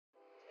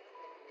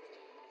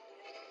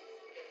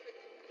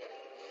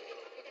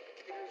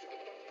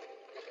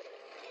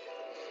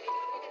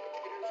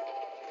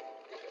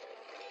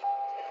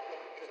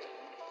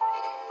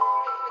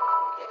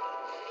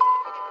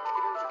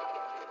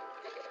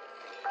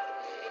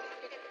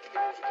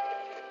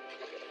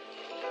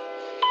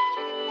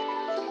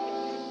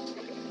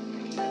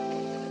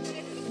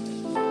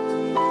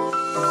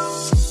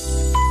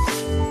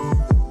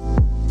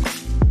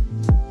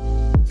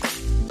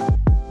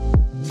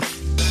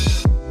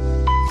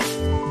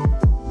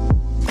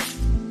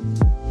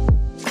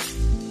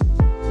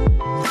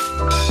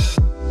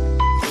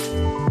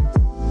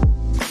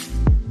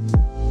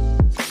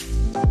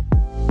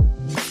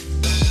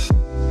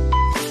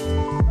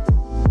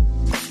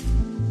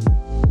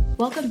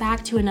Welcome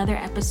back to another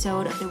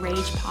episode of the RAGE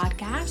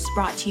podcast,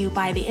 brought to you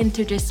by the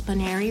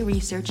Interdisciplinary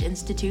Research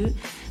Institute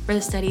for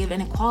the Study of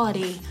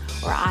Inequality,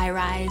 or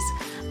IRISE.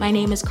 My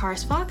name is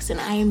Cars Fox, and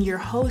I am your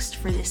host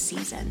for this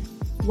season.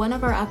 One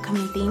of our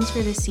upcoming themes for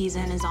this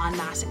season is on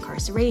mass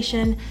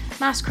incarceration,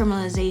 mass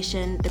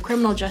criminalization, the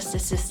criminal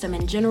justice system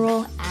in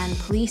general, and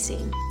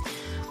policing.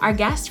 Our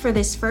guest for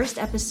this first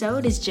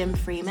episode is Jim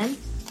Freeman.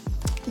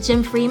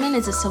 Jim Freeman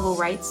is a civil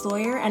rights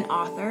lawyer and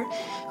author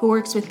who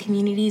works with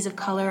communities of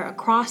color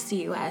across the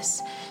U.S.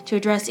 to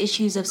address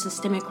issues of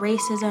systemic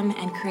racism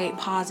and create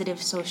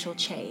positive social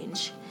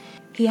change.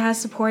 He has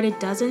supported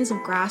dozens of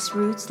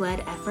grassroots-led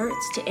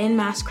efforts to end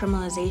mass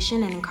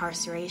criminalization and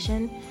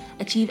incarceration,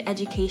 achieve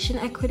education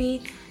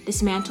equity,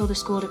 dismantle the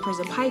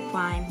school-to-prison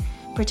pipeline,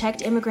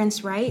 protect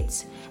immigrants'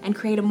 rights, and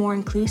create a more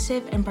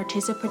inclusive and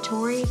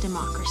participatory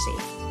democracy.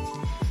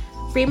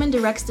 Freeman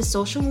directs the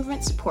Social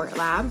Movement Support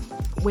Lab,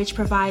 which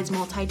provides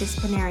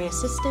multidisciplinary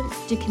assistance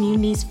to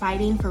communities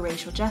fighting for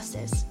racial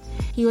justice.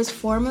 He was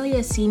formerly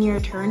a senior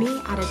attorney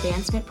at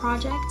Advancement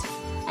Project,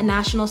 a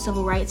national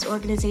civil rights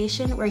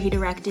organization where he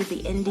directed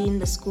the Ending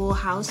the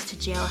Schoolhouse to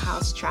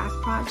Jailhouse Track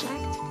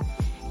project.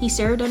 He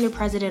served under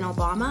President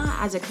Obama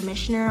as a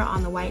commissioner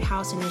on the White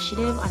House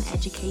Initiative on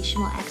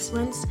Educational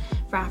Excellence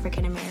for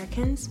African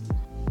Americans.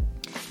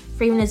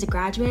 Freeman is a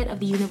graduate of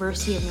the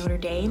University of Notre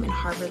Dame and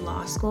Harvard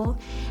Law School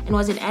and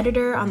was an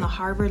editor on the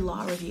Harvard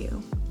Law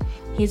Review.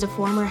 He is a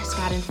former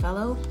Skadden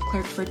Fellow,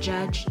 clerked for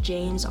Judge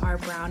James R.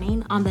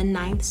 Browning on the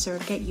Ninth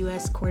Circuit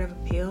U.S. Court of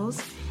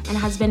Appeals, and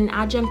has been an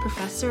adjunct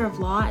professor of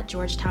law at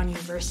Georgetown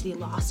University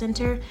Law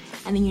Center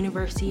and the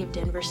University of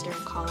Denver Stern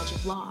College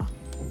of Law.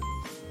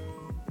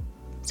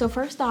 So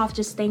first off,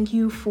 just thank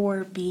you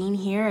for being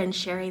here and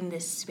sharing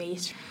this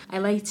space. I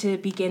like to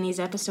begin these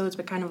episodes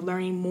by kind of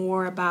learning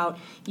more about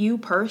you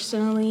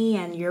personally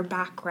and your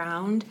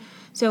background.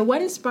 So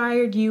what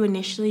inspired you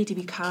initially to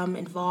become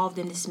involved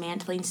in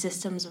dismantling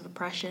systems of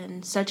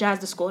oppression, such as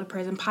the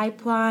school-to-prison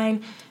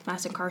pipeline,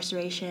 mass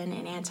incarceration,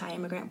 and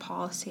anti-immigrant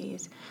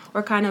policies?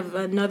 Or kind of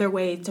another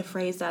way to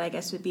phrase that, I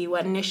guess, would be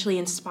what initially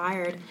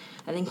inspired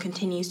and then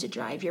continues to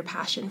drive your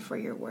passion for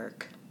your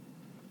work?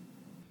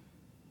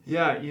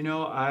 Yeah,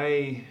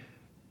 I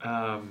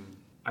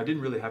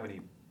didn't really have any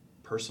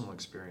personal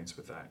experience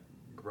with that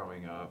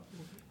growing up,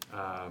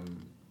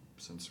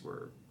 since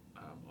we're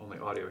only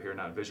audio here,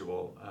 not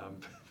visual.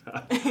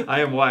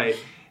 I am white,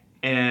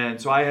 and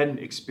so I hadn't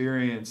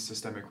experienced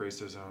systemic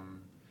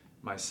racism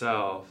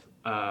myself,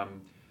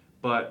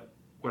 but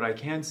what I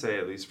can say,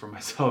 at least for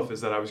myself,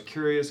 is that I was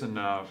curious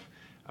enough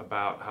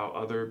about how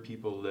other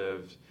people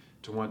lived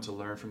to want to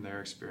learn from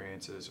their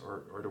experiences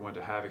or to want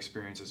to have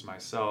experiences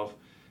myself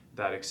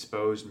that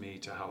exposed me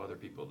to how other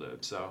people live.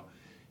 So,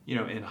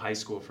 in high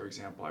school, for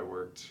example, I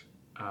worked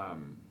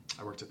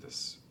at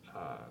this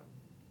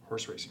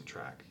horse racing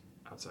track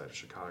outside of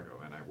Chicago,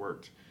 and I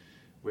worked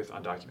with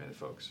undocumented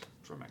folks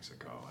from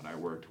Mexico, and I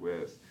worked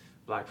with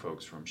black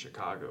folks from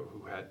Chicago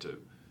who had to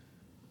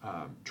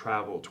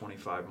travel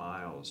 25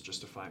 miles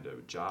just to find a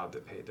job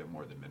that paid them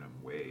more than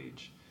minimum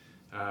wage.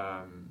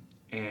 And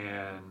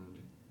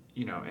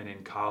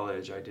in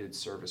college, I did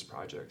service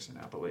projects in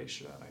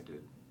Appalachia, and I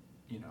did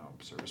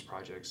service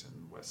projects in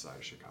the west side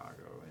of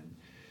Chicago. And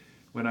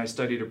when I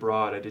studied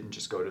abroad, I didn't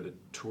just go to the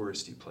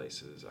touristy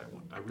places.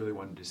 I really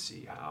wanted to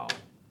see how,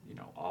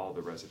 all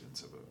the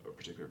residents of a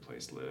particular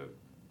place live.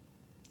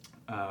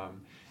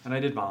 And I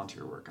did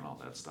volunteer work and all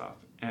that stuff.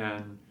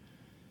 And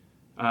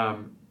I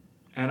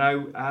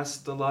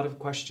asked a lot of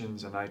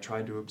questions, and I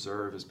tried to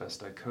observe as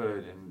best I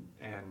could.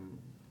 And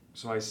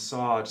so I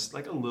saw just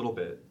like a little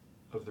bit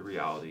of the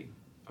reality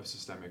of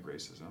systemic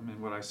racism. And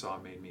what I saw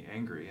made me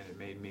angry, and it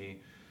made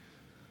me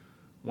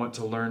want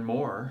to learn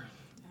more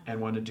and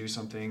want to do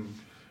something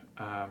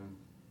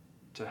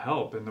to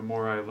help. And the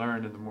more I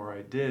learned and the more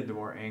I did, the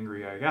more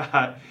angry I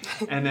got.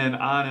 And then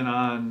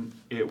on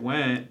it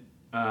went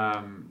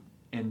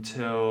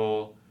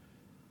until,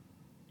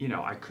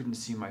 I couldn't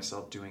see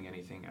myself doing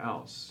anything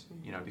else.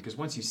 Because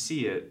once you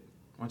see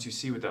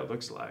what that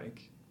looks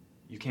like,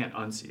 you can't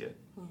unsee it,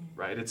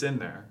 right? It's in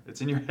there.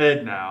 It's in your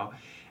head now.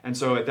 And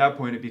so at that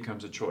point, it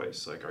becomes a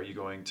choice. Like, are you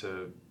going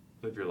to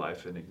live your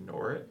life and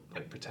ignore it,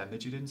 like pretend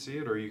that you didn't see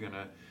it, or are you going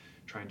to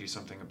try and do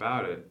something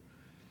about it?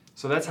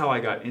 So that's how I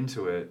got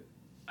into it.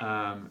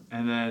 And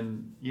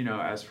then,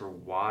 as for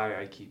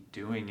why I keep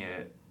doing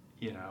it,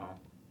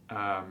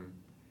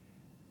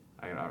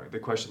 the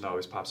question that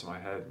always pops in my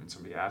head when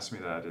somebody asks me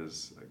that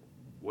is, like,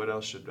 what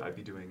else should I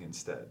be doing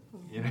instead?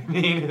 You know what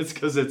I mean? It's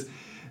because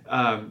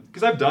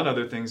I've done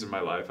other things in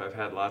my life. I've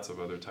had lots of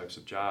other types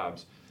of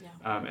jobs.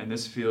 And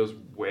this feels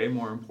way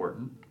more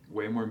important,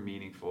 way more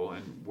meaningful,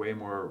 and way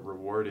more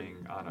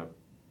rewarding on a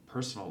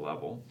personal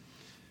level.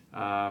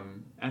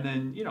 And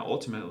then,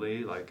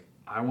 ultimately, like,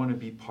 I want to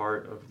be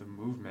part of the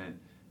movement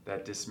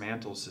that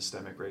dismantles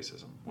systemic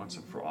racism once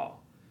and for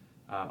all.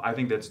 I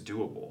think that's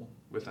doable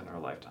within our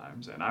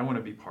lifetimes, and I want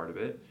to be part of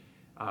it.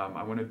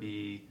 I want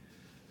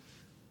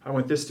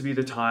this to be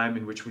the time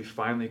in which we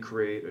finally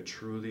create a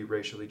truly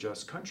racially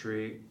just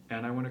country,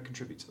 and I want to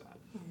contribute to that.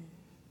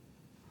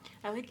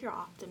 I like your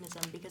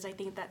optimism because I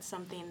think that's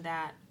something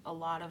that a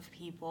lot of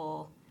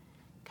people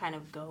kind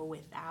of go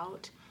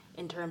without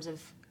in terms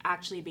of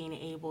actually being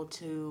able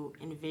to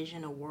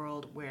envision a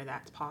world where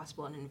that's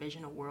possible and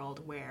envision a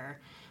world where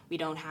we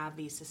don't have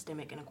these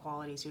systemic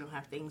inequalities, we don't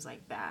have things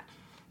like that.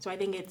 So I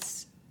think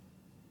it's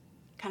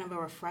kind of a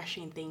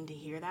refreshing thing to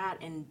hear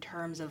that in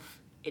terms of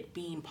it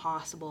being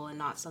possible and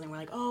not something we're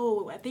like,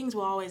 oh, things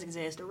will always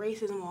exist or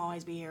racism will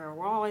always be here or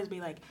we'll always be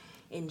like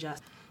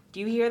unjust. Do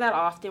you hear that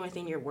often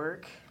within your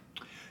work?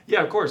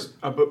 Yeah, of course.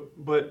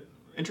 But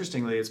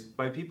interestingly, it's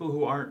by people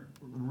who aren't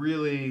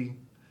really,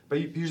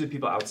 but usually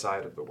people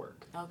outside of the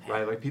work,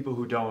 right? Like people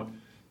who don't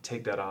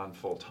take that on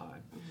full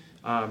time.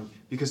 Mm-hmm.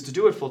 Because to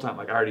do it full time,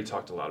 like I already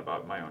talked a lot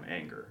about my own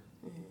anger,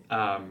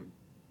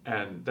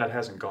 and that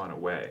hasn't gone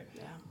away.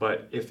 Yeah.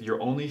 But if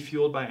you're only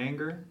fueled by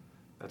anger,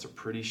 that's a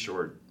pretty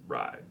short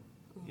ride.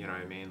 You know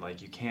what I mean?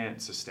 Like you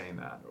can't sustain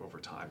that over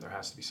time. There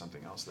has to be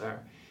something else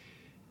there.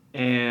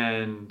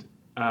 And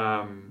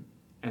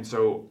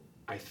so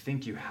I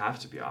think you have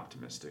to be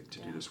optimistic to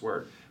do this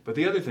work. But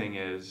the other thing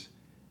is,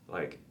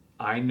 like,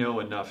 I know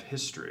enough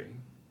history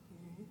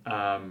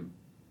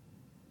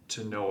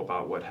to know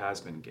about what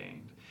has been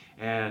gained.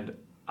 And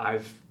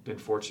I've been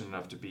fortunate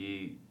enough to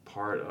be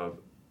part of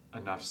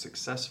enough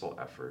successful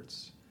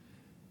efforts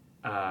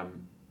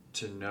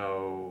to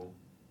know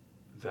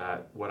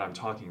that what I'm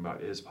talking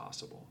about is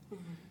possible,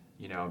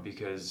 you know,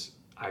 because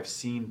I've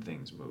seen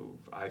things move.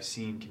 I've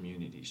seen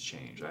communities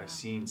change. I've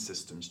seen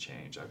systems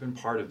change. I've been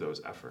part of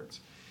those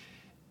efforts.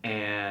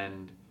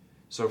 And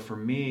so for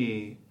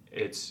me,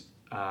 it's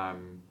you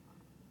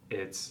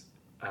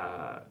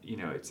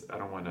know, I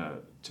don't want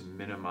to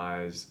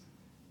minimize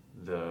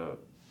the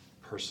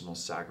personal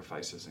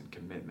sacrifices and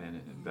commitment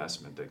and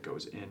investment that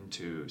goes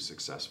into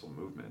successful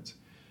movements.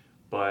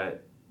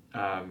 But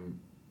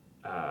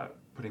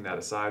putting that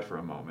aside for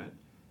a moment,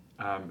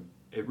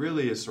 it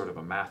really is sort of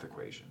a math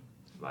equation.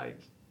 Like,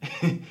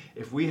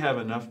 if we have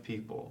enough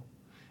people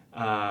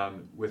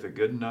with a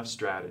good enough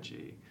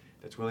strategy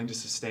that's willing to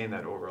sustain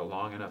that over a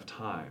long enough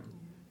time,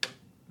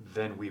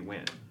 then we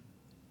win.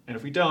 And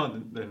if we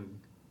don't, then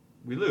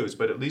we lose.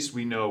 But at least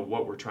we know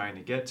what we're trying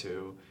to get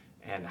to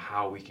and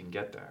how we can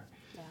get there.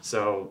 Yeah.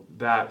 So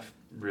that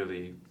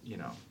really, you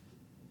know,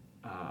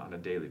 on a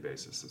daily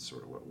basis is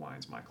sort of what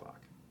winds my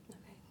clock. Okay.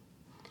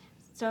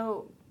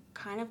 So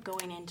kind of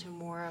going into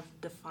more of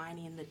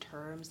defining the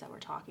terms that we're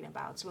talking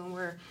about. So when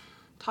we're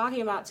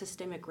talking about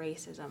systemic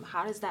racism,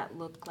 how does that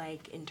look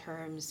like in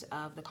terms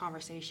of the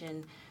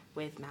conversation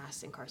with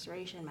mass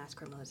incarceration, mass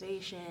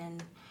criminalization,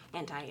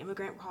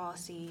 anti-immigrant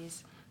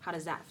policies? How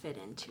does that fit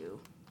into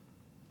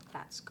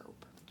that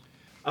scope?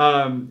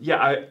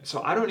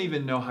 So I don't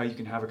even know how you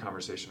can have a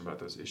conversation about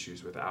those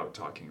issues without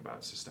talking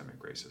about systemic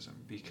racism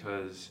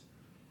because,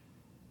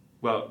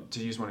 well, to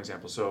use one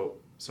example, so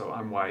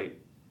I'm white.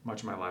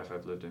 Much of my life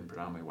I've lived in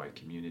predominantly white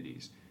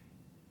communities.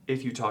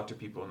 If you talk to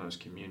people in those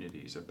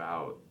communities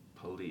about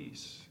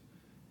police,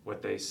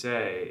 what they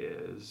say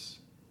is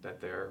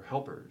that they're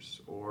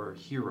helpers or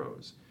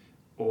heroes,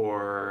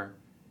 or,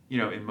 you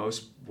know, in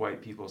most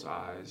white people's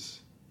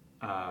eyes,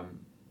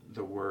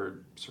 the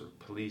word sort of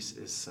police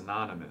is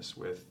synonymous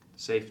with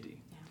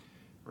safety,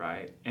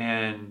 right?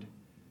 And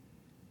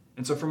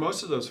so for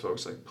most of those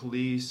folks, like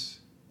police,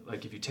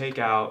 like if you take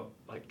out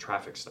like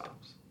traffic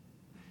stops,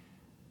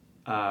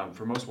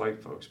 for most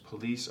white folks,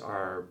 police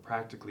are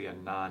practically a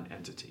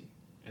non-entity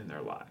in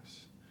their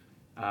lives.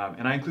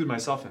 And I include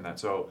myself in that.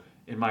 So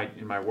in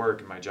my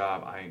work, in my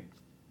job, I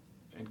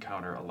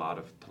encounter a lot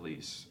of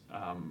police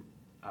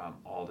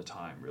all the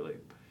time, really.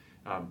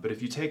 But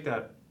if you take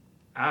that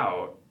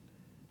out,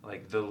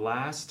 like the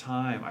last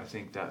time I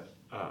think that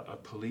a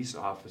police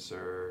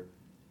officer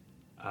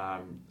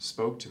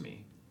spoke to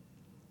me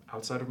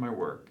outside of my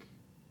work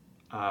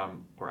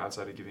or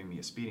outside of giving me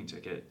a speeding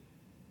ticket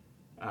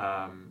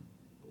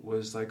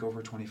was like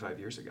over 25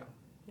 years ago,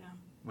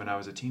 when I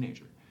was a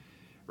teenager,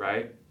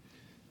 right?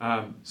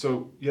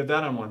 So you have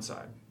that on one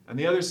side. On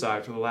the other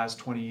side, for the last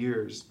 20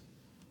 years,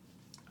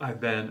 I've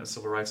been a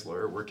civil rights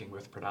lawyer working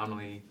with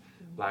predominantly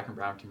Black and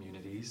brown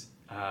communities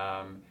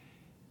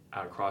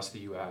across the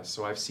U.S.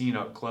 So I've seen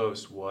up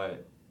close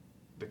what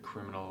the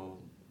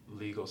criminal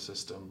legal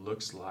system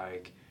looks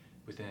like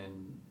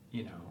within,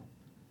 you know,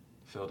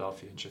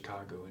 Philadelphia and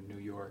Chicago and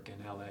New York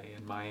and L.A.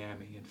 and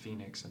Miami and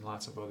Phoenix and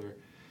lots of other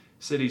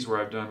cities where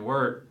I've done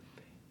work.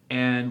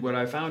 And what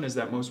I found is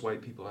that most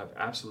white people have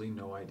absolutely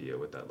no idea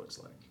what that looks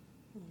like.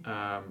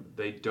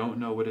 They don't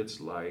know what it's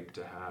like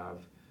to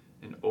have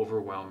an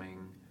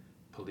overwhelming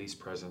police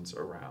presence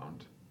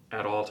around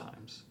at all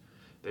times.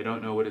 They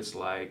don't know what it's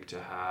like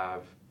to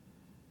have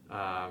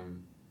a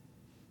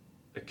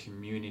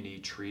community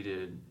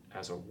treated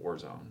as a war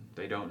zone.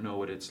 They don't know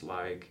what it's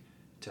like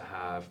to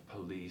have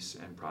police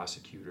and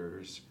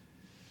prosecutors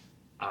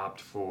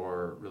opt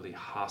for really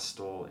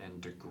hostile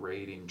and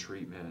degrading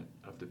treatment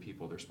of the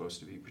people they're supposed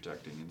to be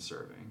protecting and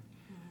serving.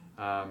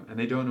 And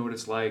they don't know what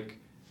it's like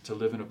to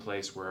live in a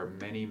place where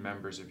many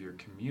members of your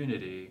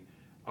community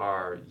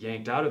are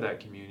yanked out of that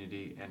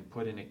community and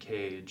put in a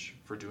cage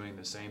for doing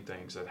the same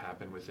things that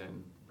happen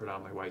within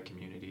predominantly white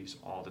communities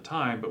all the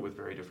time, but with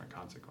very different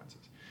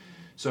consequences.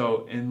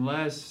 So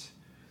unless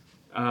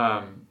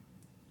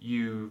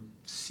you've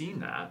seen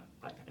that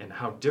and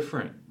how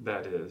different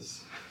that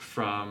is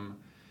from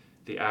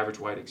the average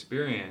white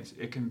experience,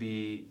 it can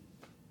be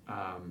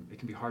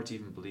hard to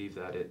even believe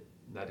that it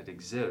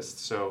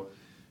exists. So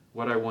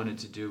what I wanted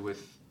to do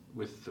with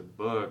the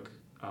book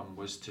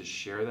was to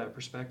share that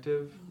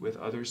perspective with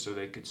others so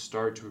they could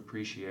start to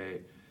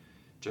appreciate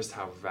just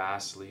how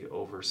vastly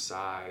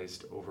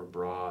oversized,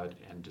 overbroad,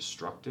 and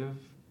destructive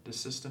the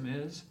system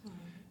is.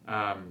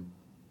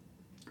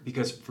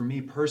 Because for me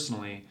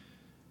personally,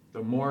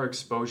 the more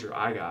exposure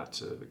I got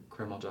to the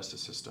criminal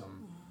justice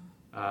system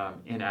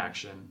in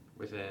action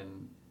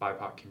within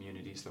BIPOC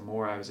communities, the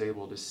more I was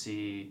able to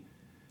see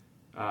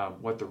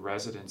what the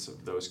residents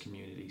of those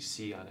communities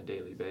see on a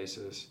daily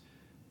basis,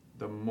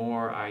 the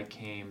more I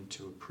came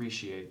to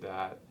appreciate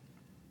that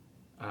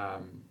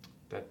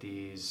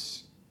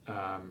these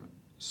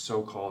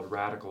so-called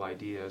radical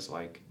ideas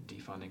like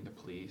defunding the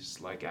police,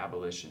 like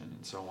abolition,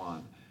 and so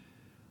on,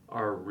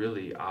 are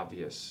really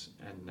obvious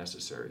and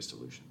necessary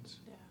solutions.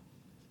 Yeah.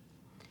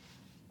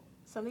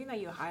 Something that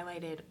you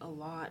highlighted a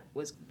lot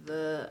was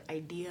the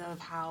idea of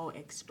how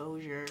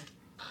exposure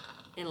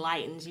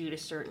enlightens you to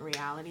certain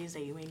realities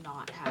that you may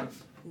not have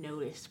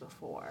noticed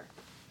before.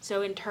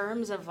 So in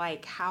terms of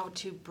like how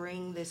to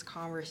bring this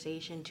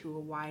conversation to a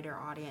wider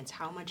audience,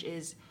 how much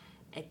is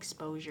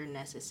exposure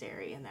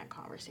necessary in that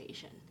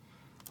conversation?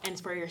 And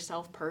for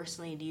yourself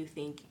personally, do you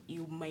think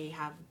you may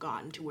have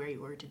gotten to where you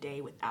were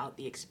today without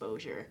the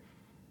exposure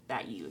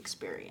that you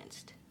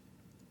experienced?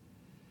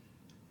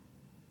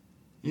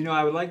 You know,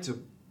 I'd like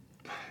to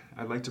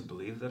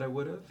believe that I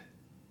would have.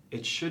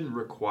 It shouldn't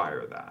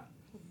require that.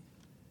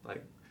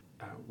 Like,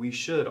 we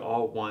should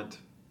all want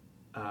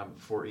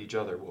for each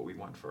other what we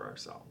want for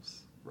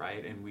ourselves,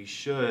 right? And we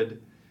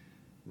should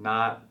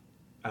not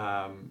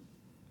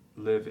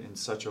live in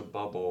such a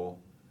bubble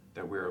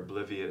that we're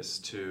oblivious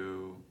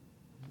to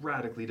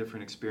radically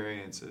different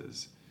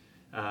experiences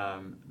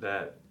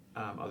that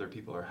other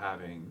people are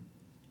having,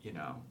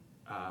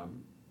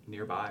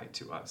 nearby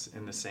to us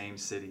in the same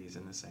cities,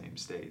 in the same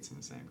states, in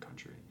the same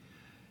country.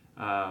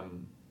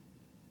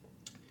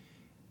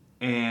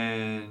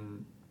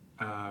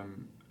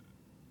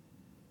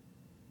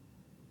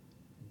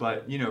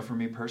 But for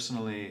me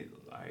personally,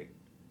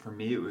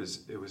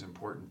 it was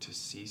important to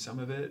see some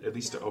of it, at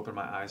least to open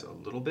my eyes a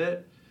little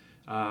bit.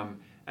 And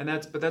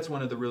that's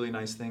one of the really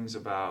nice things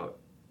about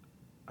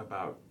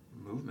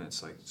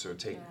movements.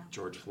 Take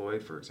George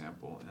Floyd, for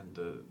example, and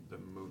the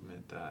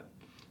movement that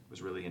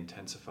was really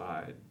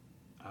intensified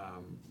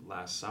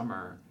last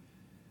summer.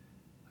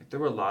 There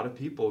were a lot of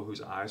people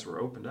whose eyes were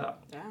opened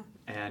up,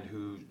 and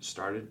who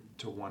started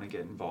to want to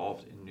get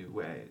involved in new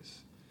ways.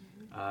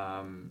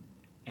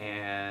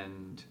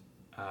 And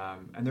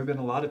there have been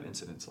a lot of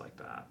incidents like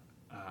that.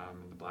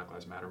 The Black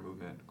Lives Matter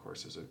movement, of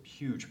course, is a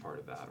huge part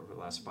of that over the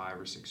last 5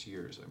 or 6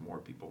 years. More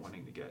people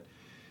wanting to get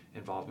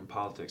involved in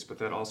politics, but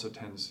that also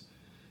tends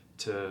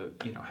to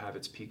have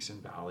its peaks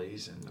and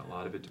valleys, and a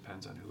lot of it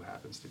depends on who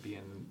happens to be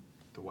in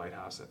the White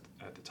House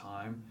at the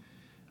time.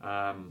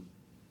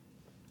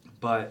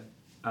 But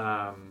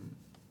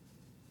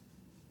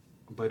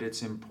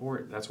it's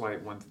important. That's why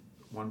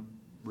one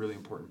really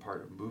important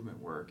part of movement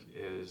work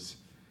is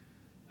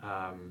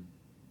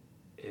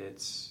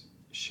it's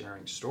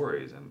sharing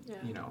stories. And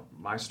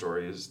my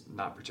story is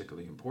not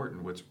particularly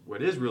important.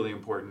 What is really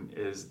important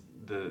is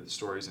the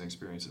stories and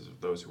experiences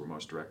of those who were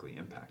most directly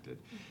impacted.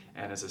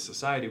 And as a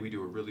society, we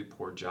do a really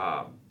poor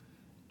job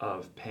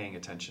of paying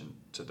attention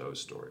to those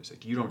stories.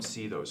 You don't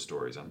see those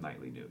stories on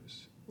nightly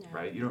news.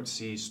 Right? You don't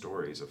see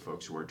stories of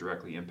folks who are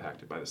directly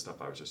impacted by the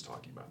stuff I was just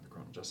talking about in the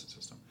criminal justice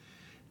system.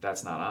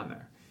 That's not on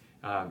there.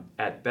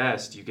 At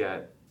best, you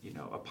get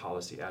a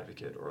policy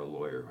advocate or a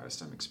lawyer who has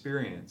some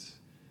experience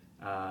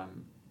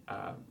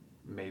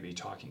maybe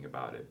talking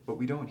about it, but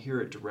we don't hear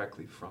it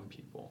directly from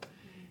people.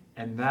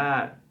 And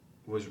that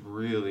was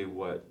really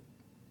what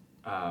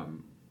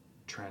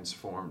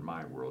transformed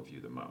my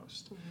worldview the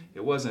most.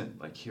 It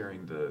wasn't like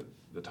hearing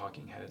the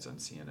talking heads on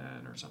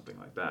CNN or something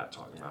like that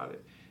talk about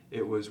it.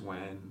 It was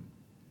when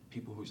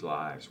people whose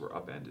lives were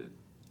upended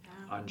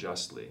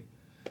unjustly,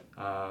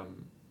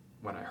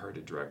 when I heard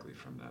it directly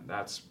from them.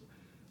 That's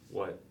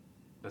what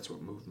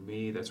moved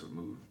me. That's what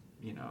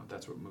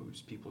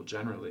moves people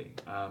generally.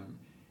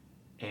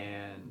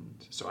 And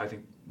so I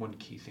think one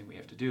key thing we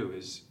have to do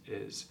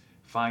is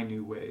find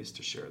new ways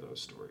to share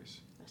those stories.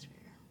 That's fair.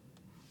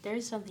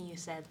 There's something you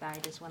said that I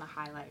just want to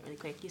highlight really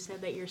quick. You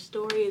said that your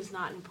story is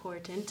not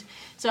important.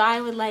 So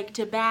I would like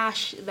to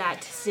bash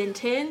that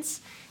sentence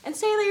and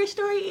say that your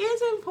story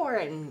is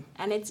important.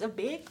 And it's a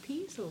big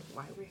piece of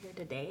why we're here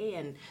today.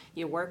 And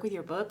your work with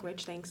your book,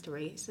 Rich Thanks to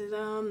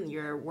Racism,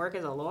 your work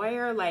as a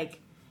lawyer,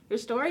 your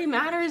story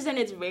matters and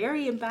it's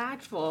very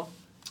impactful.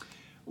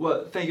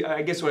 Well, thank you.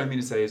 I guess what I mean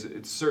to say is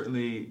it's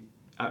certainly,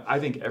 I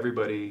think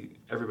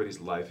everybody's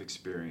life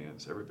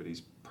experience,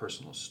 everybody's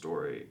personal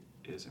story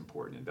is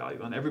important and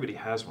valuable, and everybody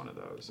has one of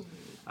those.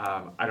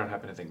 I don't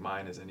happen to think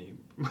mine is any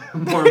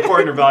more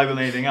important or valuable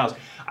than anything else.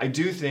 I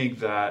do think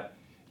that,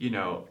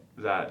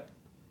 that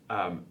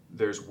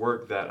there's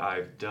work that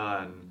I've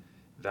done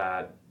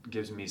that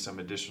gives me some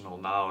additional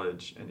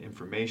knowledge and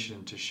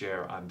information to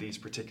share on these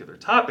particular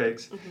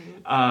topics.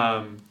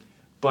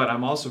 But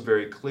I'm also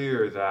very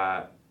clear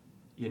that,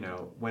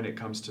 when it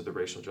comes to the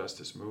racial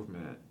justice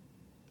movement,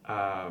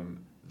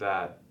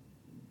 that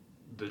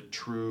the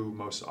true,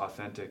 most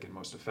authentic, and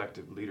most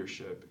effective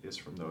leadership is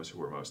from those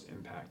who are most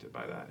impacted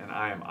by that. And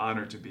I am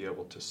honored to be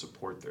able to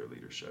support their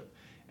leadership.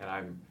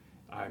 And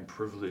I'm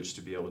privileged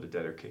to be able to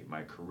dedicate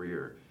my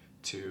career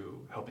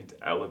to helping to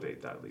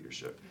elevate that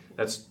leadership.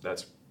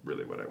 That's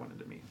really what I wanted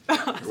to mean,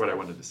 or what I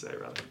wanted to say,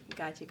 rather.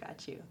 Got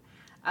you.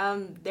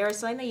 There was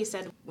something that you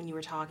said when you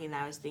were talking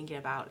that I was thinking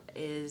about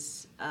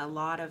is a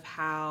lot of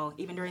how,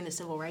 even during the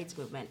civil rights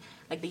movement,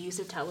 like the use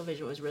of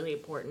television was really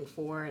important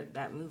for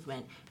that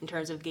movement in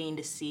terms of getting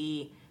to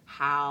see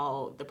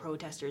how the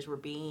protesters were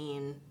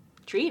being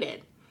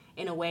treated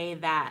in a way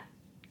that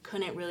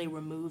couldn't really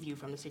remove you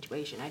from the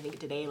situation. I think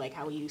today, like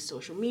how we use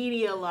social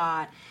media a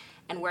lot,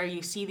 and where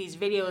you see these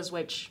videos,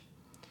 which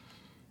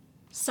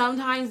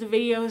sometimes the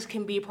videos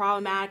can be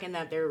problematic in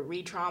that they're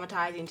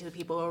re-traumatizing to the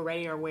people who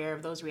already are aware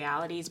of those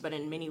realities, but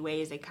in many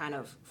ways they kind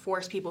of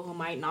force people who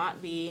might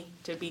not be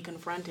to be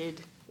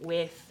confronted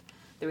with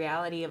the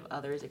reality of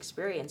others'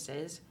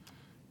 experiences.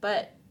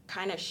 But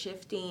kind of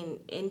shifting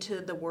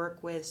into the work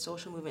with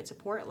Social Movement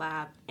Support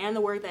Lab and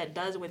the work that it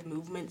does with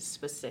movements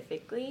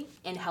specifically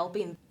and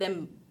helping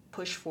them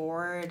push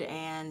forward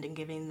and in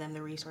giving them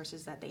the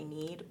resources that they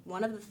need.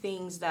 One of the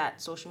things that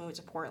Social Movement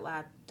Support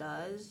Lab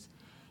does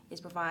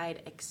is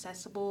provide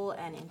accessible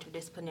and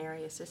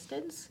interdisciplinary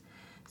assistance.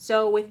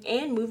 So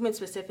within movement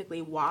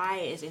specifically, why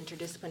is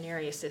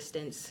interdisciplinary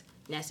assistance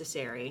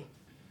necessary?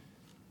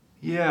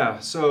 Yeah,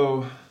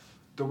 so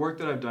the work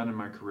that I've done in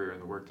my career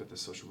and the work that the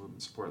Social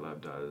Movement Support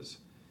Lab does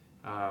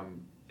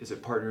is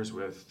it partners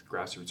with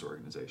grassroots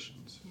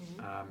organizations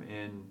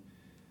in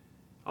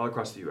all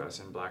across the U.S.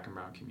 in Black and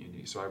Brown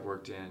communities. So I've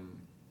worked in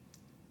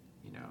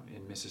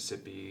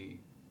Mississippi,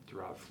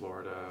 throughout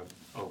Florida,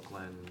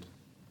 Oakland,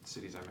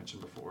 cities I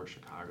mentioned before,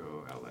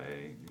 Chicago,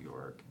 LA, New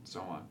York, and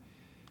so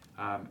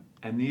on.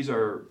 And these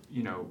are,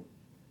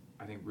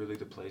 I think really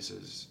the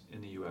places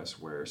in the U.S.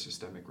 where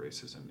systemic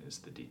racism is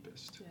the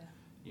deepest.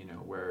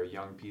 Where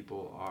young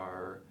people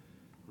are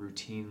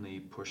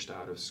routinely pushed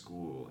out of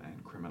school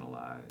and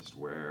criminalized,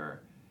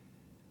 where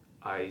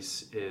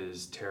ICE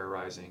is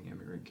terrorizing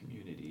immigrant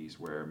communities,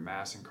 where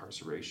mass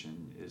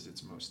incarceration is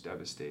its most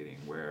devastating,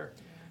 where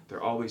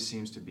there always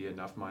seems to be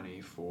enough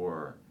money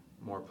for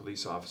more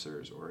police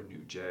officers or a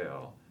new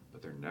jail,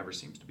 but there never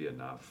seems to be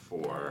enough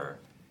for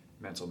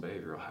mental and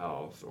behavioral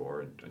health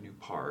or a new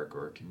park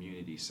or a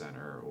community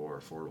center or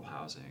affordable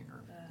housing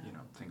or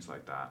things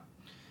like that.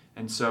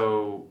 And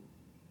so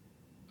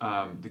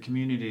the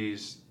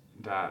communities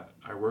that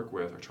I work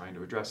with are trying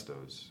to address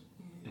those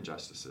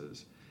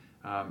injustices.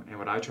 And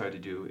what I try to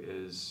do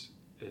is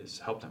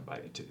help them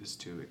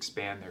to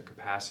expand their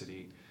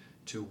capacity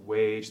to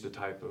wage the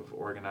type of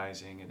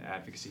organizing and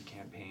advocacy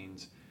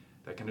campaigns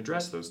that can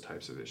address those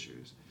types of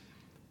issues.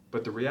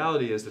 But the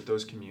reality is that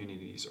those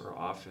communities are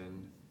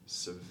often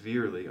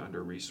severely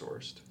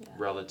under-resourced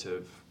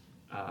relative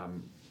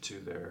to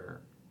their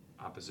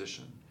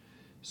opposition.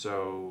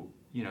 So,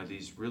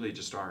 these really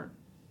just aren't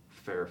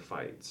fair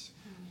fights.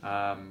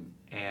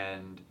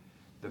 And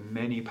the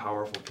many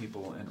powerful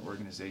people and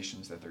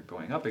organizations that they're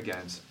going up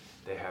against,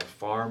 they have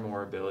far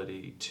more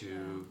ability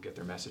to get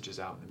their messages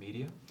out in the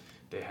media.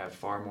 They have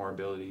far more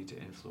ability to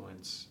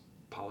influence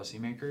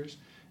policymakers.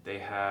 They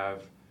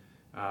have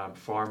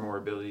far more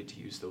ability to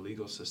use the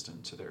legal system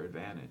to their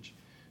advantage.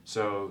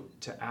 So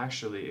to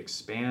actually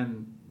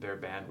expand their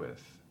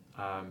bandwidth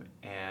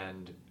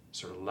and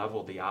sort of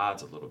level the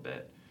odds a little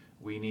bit,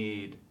 we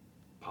need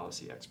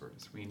policy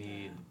experts, we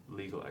need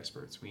legal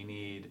experts, we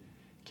need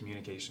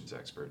communications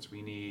experts,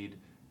 we need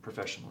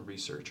professional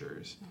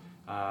researchers,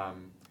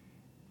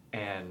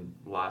 and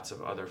lots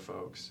of other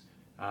folks,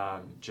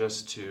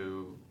 just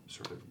to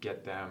sort of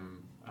get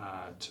them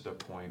to the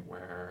point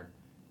where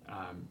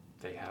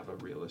they have a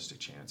realistic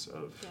chance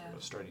of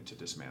starting to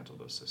dismantle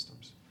those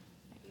systems.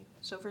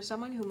 So for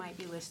someone who might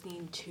be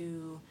listening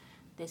to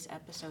this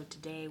episode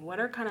today, what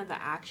are kind of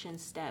the action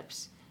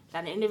steps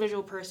that an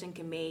individual person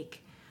can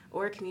make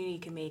or a community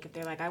can make if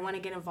they're like, I want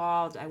to get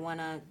involved, I want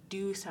to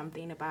do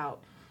something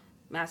about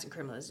mass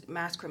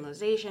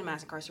criminalization,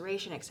 mass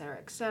incarceration, et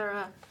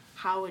cetera,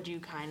 how would you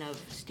kind of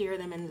steer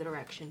them in the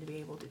direction to be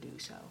able to do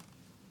so?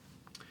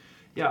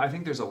 Yeah, I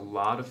think there's a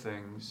lot of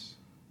things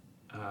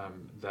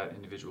that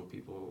individual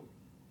people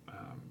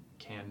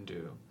can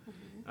do.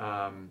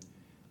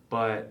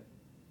 But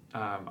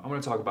I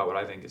want to talk about what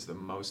I think is the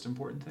most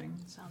important thing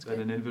that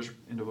an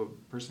individual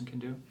person can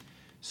do.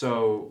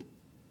 So,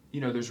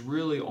 there's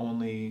really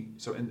only,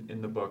 so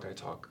in the book I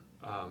talk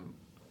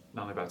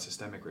not only about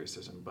systemic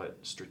racism, but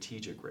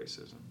strategic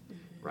racism,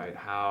 right?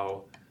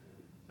 How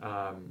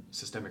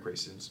systemic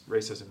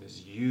racism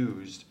is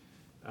used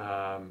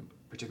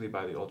particularly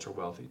by the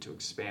ultra-wealthy, to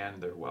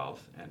expand their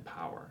wealth and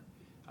power,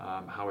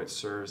 how it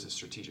serves a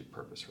strategic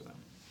purpose for them.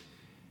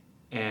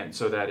 And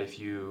so that if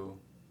you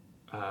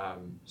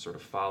sort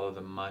of follow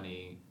the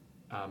money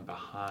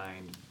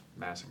behind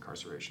mass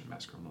incarceration,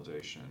 mass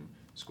criminalization,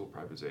 school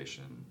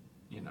privatization,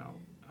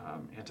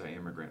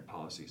 anti-immigrant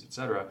policies,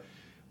 etc.,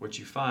 what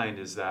you find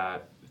is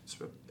that it's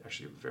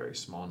actually a very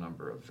small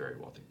number of very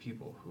wealthy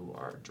people who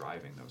are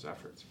driving those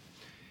efforts.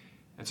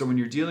 And so when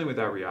you're dealing with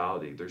that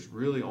reality, there's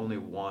really only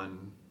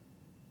one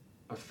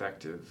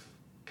effective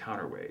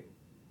counterweight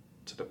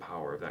to the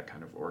power of that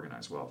kind of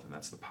organized wealth, and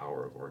that's the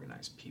power of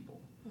organized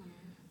people,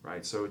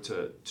 right? So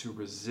to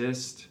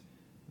resist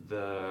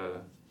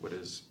what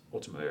is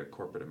ultimately a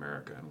corporate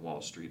America and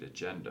Wall Street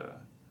agenda,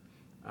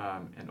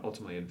 and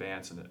ultimately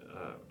advance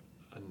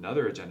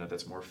another agenda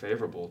that's more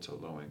favorable to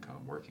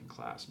low-income, working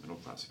class,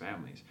 middle-class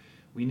families,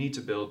 we need to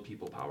build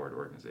people-powered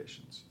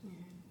organizations.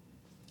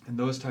 And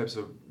those types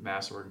of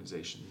mass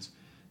organizations,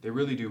 they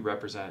really do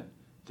represent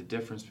the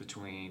difference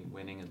between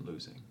winning and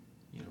losing,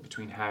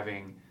 between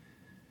having,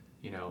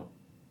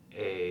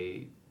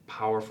 a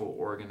powerful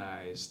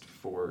organized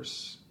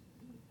force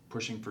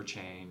pushing for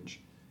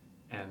change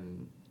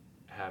and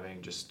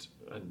having just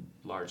a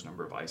large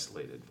number of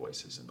isolated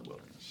voices in the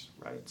wilderness,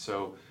 right?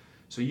 So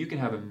you can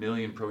have 1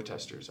 million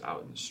protesters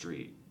out in the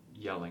street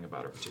yelling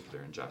about a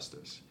particular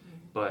injustice,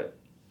 but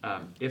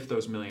if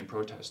those 1 million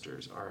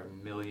protesters are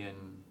 1 million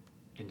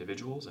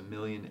individuals, 1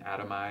 million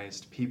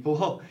atomized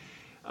people,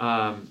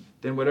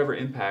 then whatever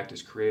impact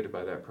is created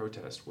by that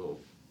protest will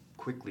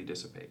quickly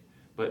dissipate.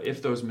 But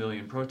if those 1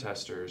 million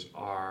protesters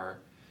are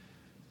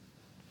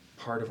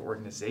part of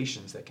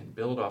organizations that can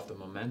build off the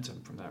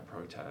momentum from that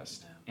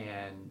protest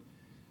and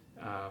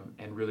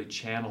really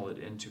channel it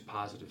into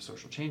positive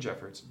social change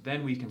efforts,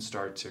 then we can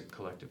start to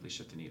collectively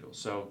shift the needle.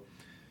 So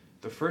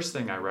the first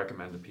thing I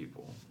recommend to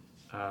people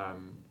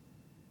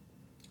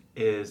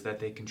is that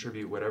they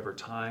contribute whatever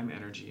time,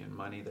 energy, and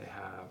money they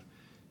have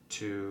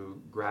to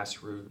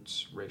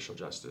grassroots racial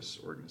justice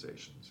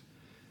organizations.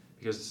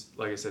 Because,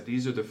 like I said,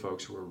 these are the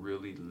folks who are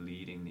really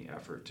leading the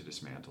effort to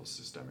dismantle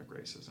systemic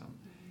racism.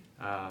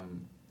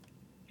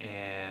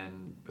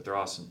 But they're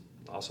also,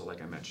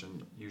 like I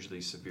mentioned,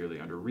 usually severely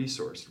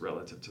under-resourced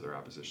relative to their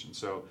opposition.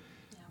 So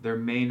there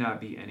may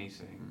not be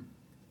anything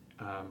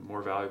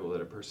more valuable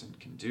that a person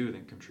can do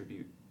than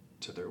contribute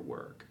to their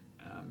work.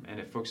 And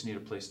if folks need a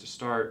place to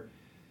start,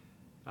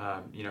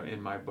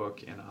 in my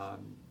book and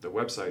on the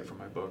website for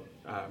my book,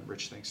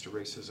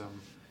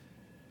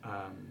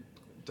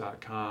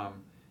 richthankstoracism.com,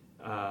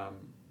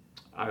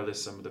 I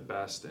list some of the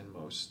best and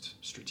most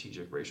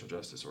strategic racial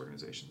justice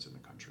organizations in the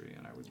country,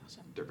 and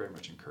they're very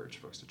much encourage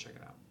folks to check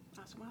it out.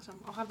 Awesome.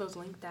 I'll have those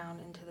linked down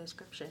into the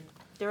description.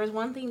 There was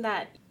one thing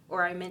I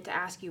meant to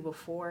ask you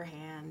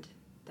beforehand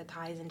that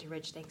ties into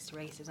Rich Thanks to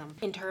Racism,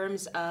 in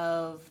terms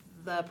of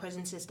the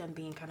prison system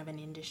being kind of an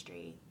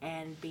industry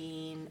and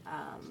being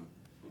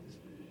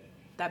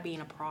that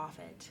being a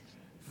profit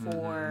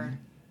for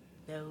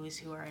those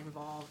who are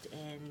involved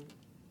in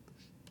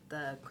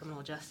the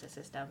criminal justice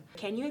system.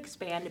 Can you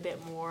expand a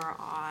bit more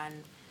on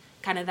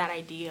kind of that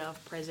idea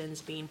of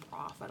prisons being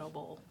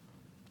profitable?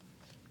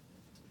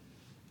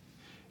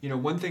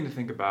 One thing to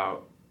think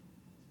about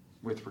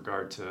with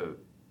regard to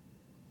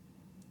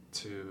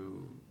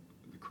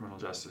the criminal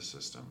justice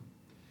system,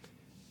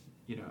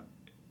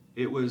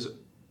 it was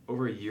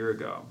over a year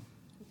ago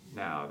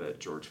now that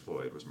George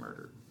Floyd was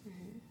murdered.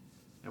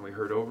 And we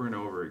heard over and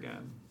over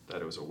again that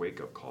it was a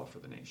wake-up call for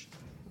the nation.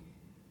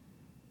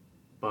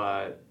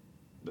 But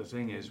the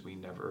thing is, we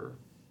never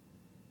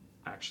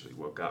actually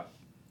woke up,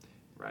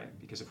 right?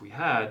 Because if we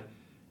had,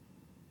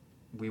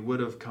 we would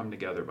have come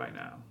together by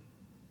now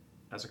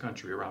as a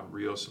country around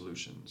real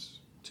solutions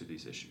to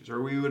these issues,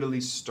 or we would at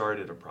least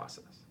started a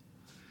process.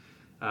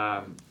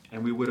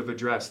 And we would have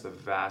addressed the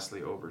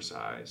vastly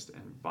oversized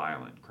and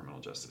violent criminal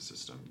justice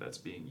system that's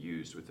being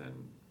used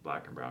within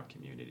Black and brown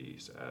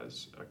communities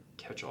as a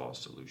catch-all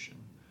solution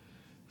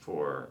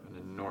for an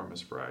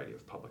enormous variety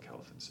of public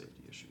health and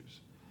safety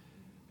issues.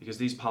 Because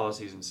these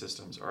policies and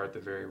systems are at the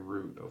very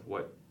root of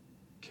what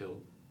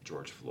killed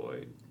George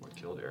Floyd, what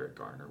killed Eric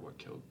Garner, what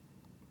killed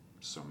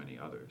so many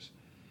others.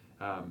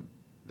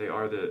 They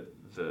are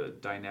the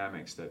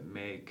dynamics that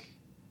make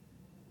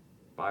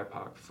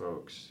BIPOC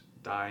folks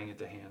dying at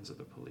the hands of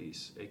the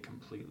police a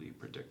completely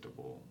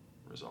predictable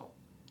result.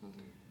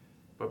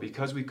 But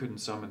because we couldn't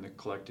summon the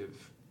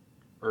collective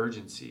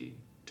urgency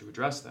to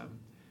address them,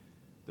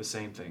 the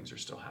same things are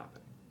still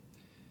happening.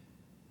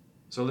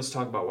 So let's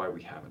talk about why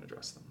we haven't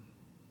addressed them.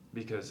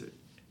 Because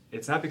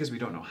it's not because we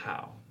don't know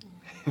how.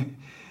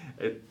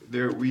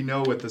 We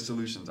know what the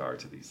solutions are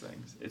to these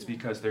things. It's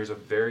because there's a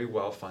very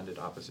well-funded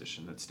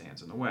opposition that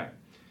stands in the way.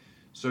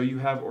 So you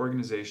have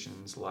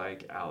organizations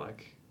like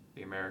ALEC,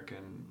 the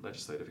American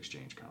Legislative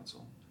Exchange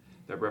Council,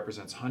 that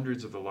represents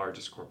hundreds of the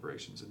largest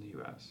corporations in the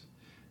U.S.,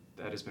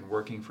 that has been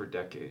working for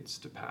decades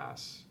to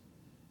pass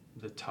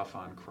the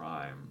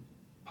tough-on-crime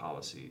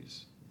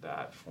policies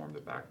that form the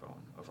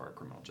backbone of our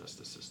criminal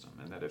justice system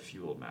and that have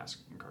fueled mass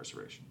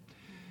incarceration.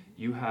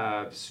 you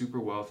have super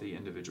wealthy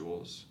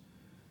individuals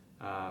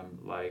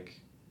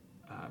like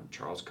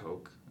Charles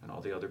Koch and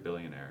all the other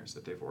billionaires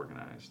that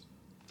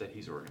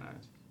he's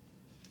organized,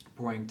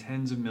 pouring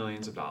tens of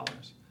millions of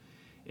dollars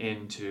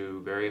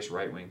into various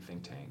right-wing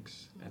think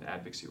tanks and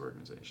advocacy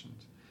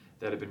organizations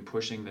that have been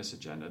pushing this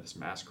agenda, this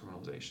mass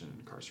criminalization and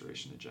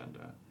incarceration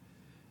agenda,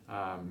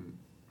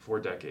 for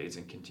decades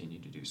and continue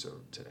to do so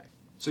today.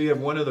 So you have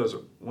one of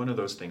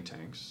those think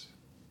tanks,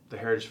 the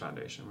Heritage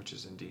Foundation, which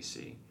is in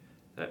D.C.,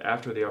 that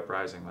after the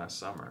uprising last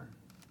summer,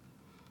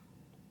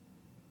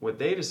 what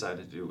they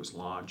decided to do was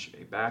launch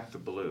a Back the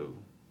Blue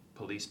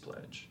police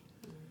pledge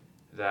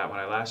that, when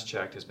I last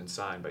checked, has been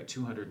signed by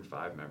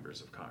 205 members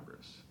of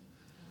Congress.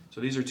 So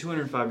these are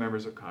 205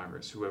 members of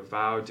Congress who have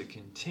vowed to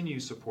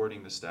continue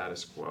supporting the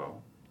status quo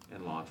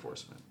in law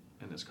enforcement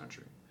in this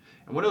country.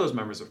 And one of those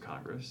members of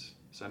Congress,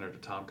 Senator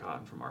Tom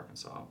Cotton from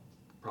Arkansas,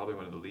 probably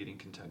one of the leading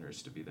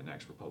contenders to be the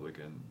next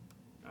Republican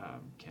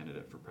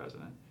candidate for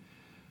president,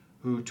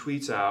 who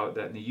tweets out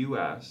that in the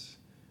U.S.,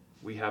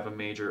 we have a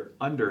major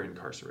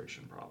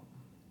under-incarceration problem.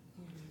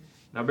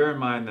 Mm-hmm. Now, bear in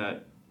mind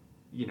that,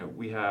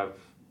 we have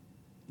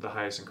the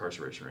highest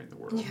incarceration rate in the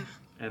world,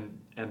 and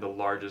the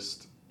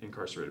largest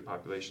incarcerated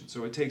population.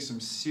 So it takes some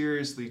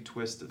seriously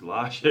twisted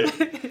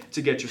logic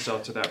to get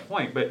yourself to that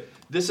point. But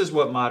this is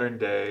what modern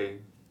day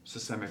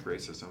systemic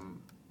racism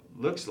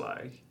looks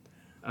like.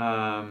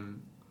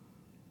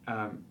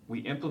 We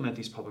implement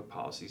these public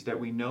policies that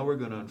we know are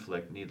going to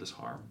inflict needless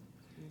harm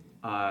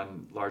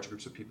on large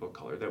groups of people of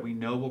color, that we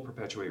know will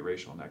perpetuate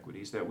racial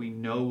inequities, that we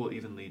know will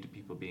even lead to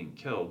people being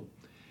killed.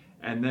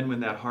 And then when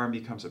that harm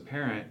becomes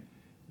apparent,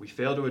 we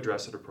fail to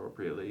address it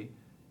appropriately,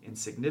 in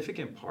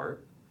significant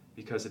part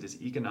because it is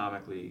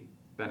economically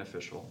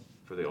beneficial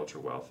for the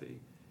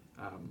ultra-wealthy,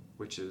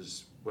 which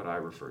is what I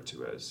refer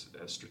to as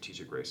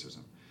strategic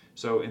racism.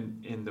 So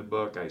in the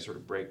book, I sort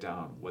of break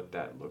down what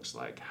that looks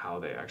like, how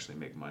they actually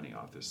make money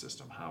off this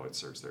system, how it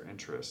serves their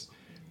interests.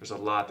 There's a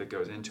lot that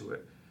goes into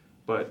it.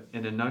 But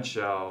in a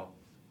nutshell,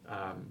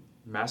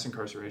 mass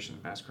incarceration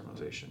and mass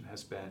criminalization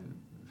has been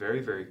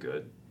very, very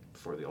good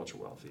for the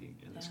ultra-wealthy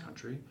in this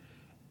country,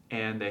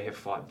 and they have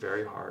fought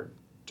very hard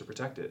to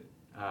protect it.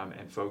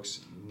 And folks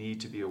need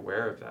to be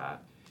aware of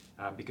that,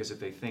 because if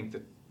they think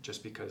that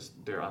just because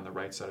they're on the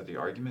right side of the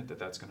argument that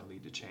that's going to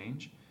lead to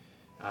change,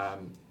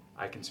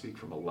 I can speak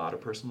from a lot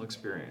of personal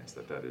experience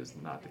that is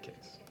not the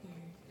case.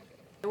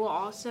 We'll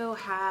also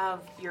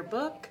have your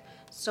book,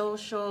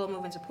 Social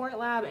Movement Support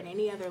Lab, and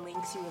any other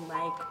links you would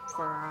like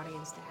for our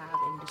audience to have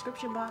in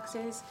description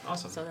boxes.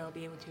 Awesome. So they'll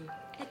be able to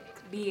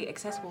be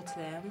accessible to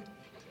them.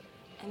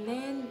 And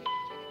then,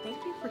 thank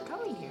you for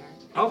coming here.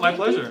 Oh, my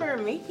pleasure. Thank you for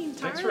making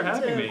time Thanks for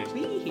having me. to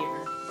be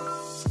here.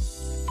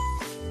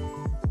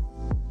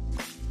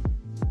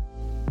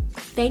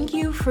 Thank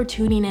you for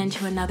tuning in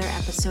to another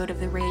episode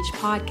of the Rage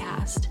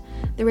Podcast.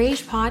 The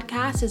Rage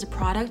Podcast is a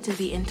product of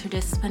the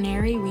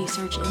Interdisciplinary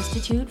Research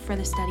Institute for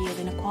the Study of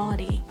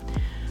Inequality.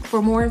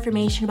 For more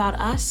information about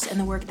us and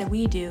the work that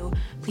we do,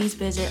 please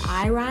visit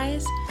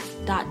irise.du.edu.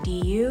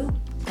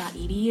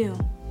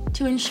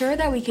 To ensure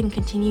that we can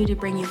continue to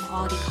bring you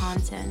quality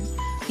content,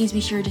 please be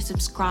sure to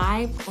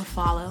subscribe or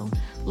follow,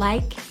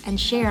 like, and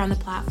share on the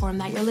platform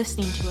that you're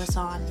listening to us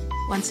on.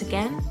 Once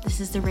again, this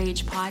is the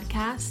Rage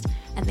Podcast,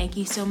 and thank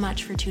you so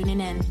much for tuning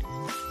in.